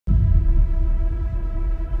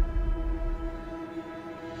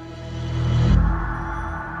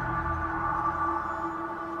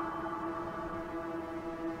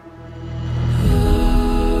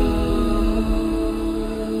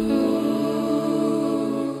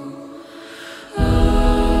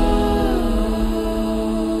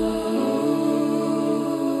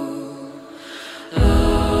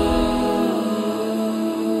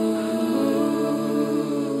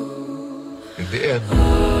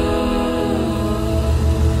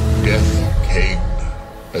death came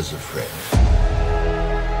as a friend.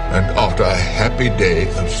 And after a happy day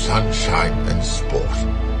of sunshine and sport,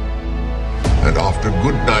 and after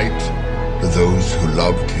good night to those who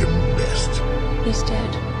loved him best, he's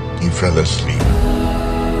dead. He fell asleep,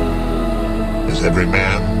 as every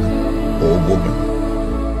man or woman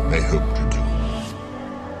may hope to do.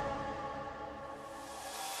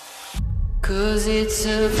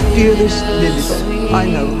 Dearest Lilibet, I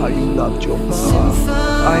know how you loved your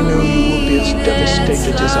papa. I know you will be as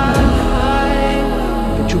devastated as I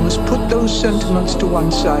am. But you must put those sentiments to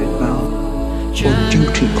one side now, for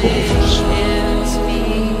duty calls.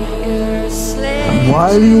 And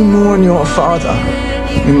while you mourn your father,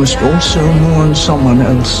 you must also mourn someone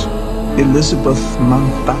else, Elizabeth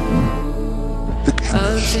Mountbatten. The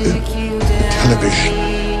cameras, the television,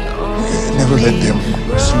 never let them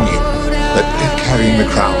see that carrying the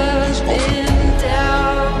crown is often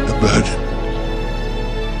a burden.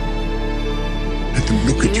 Let them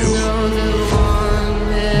look at you,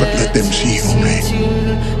 but let them see only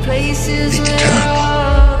the eternal.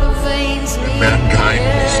 Mankind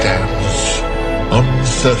stands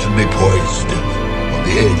uncertainly poised on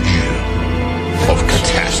the edge of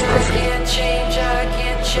catastrophe.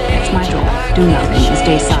 It's my job. Do nothing and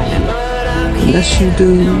stay silent. The less you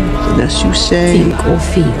do, the less you say. Think or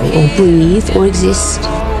feel or breathe or exist,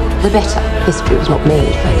 the better. History was not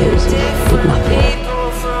made by those who did nothing.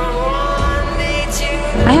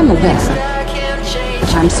 I am aware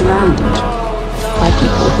that I'm surrounded by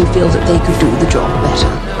people who feel that they could do the job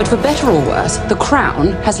better. But for better or worse, the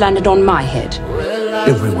crown has landed on my head.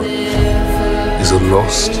 Everyone is a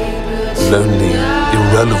lost, lonely,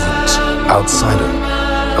 irrelevant outsider,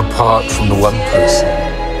 apart from the one person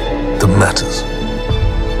that matters.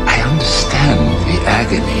 I understand the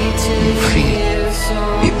agony you feel.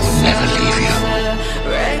 It will never leave you.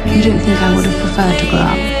 You don't think I would have preferred to grow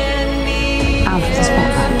up out of the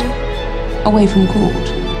spotlight, away from court,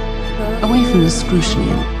 away from the scrutiny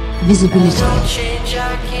and visibility?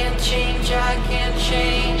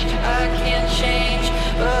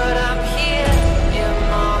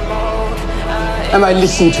 Am I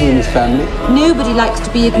listened to in this family? Nobody likes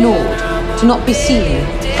to be ignored, to not be seen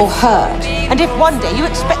or heard. And if one day you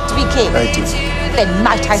expect to be king, I do. then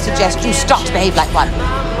might I suggest you start to behave like one?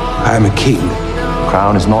 I am a king. The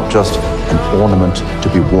crown is not just an ornament to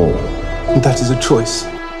be worn. That is a choice.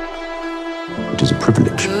 It is a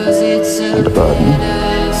privilege and a burden.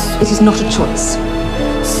 It is not a choice.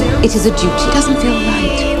 It is a duty. It doesn't feel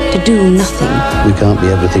right to do nothing. We can't be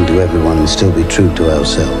everything to everyone and still be true to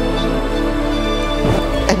ourselves.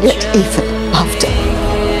 And yet, even after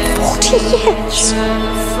 40 years,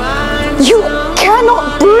 you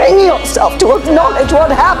cannot bring yourself to acknowledge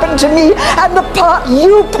what happened to me and the part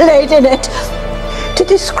you played in it. To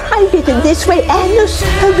describe it in this way, and the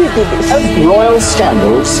absurdity. Royal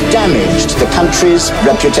scandals damaged the country's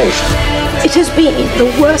reputation. It has been the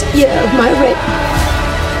worst year of my reign,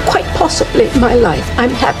 quite possibly my life. I'm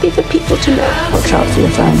happy for people to know. Watch out for your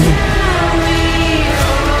family.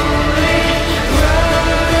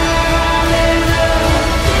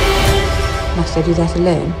 Must I do that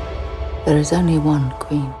alone? There is only one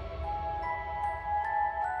queen.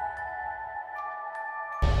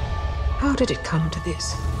 How did it come to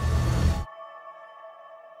this?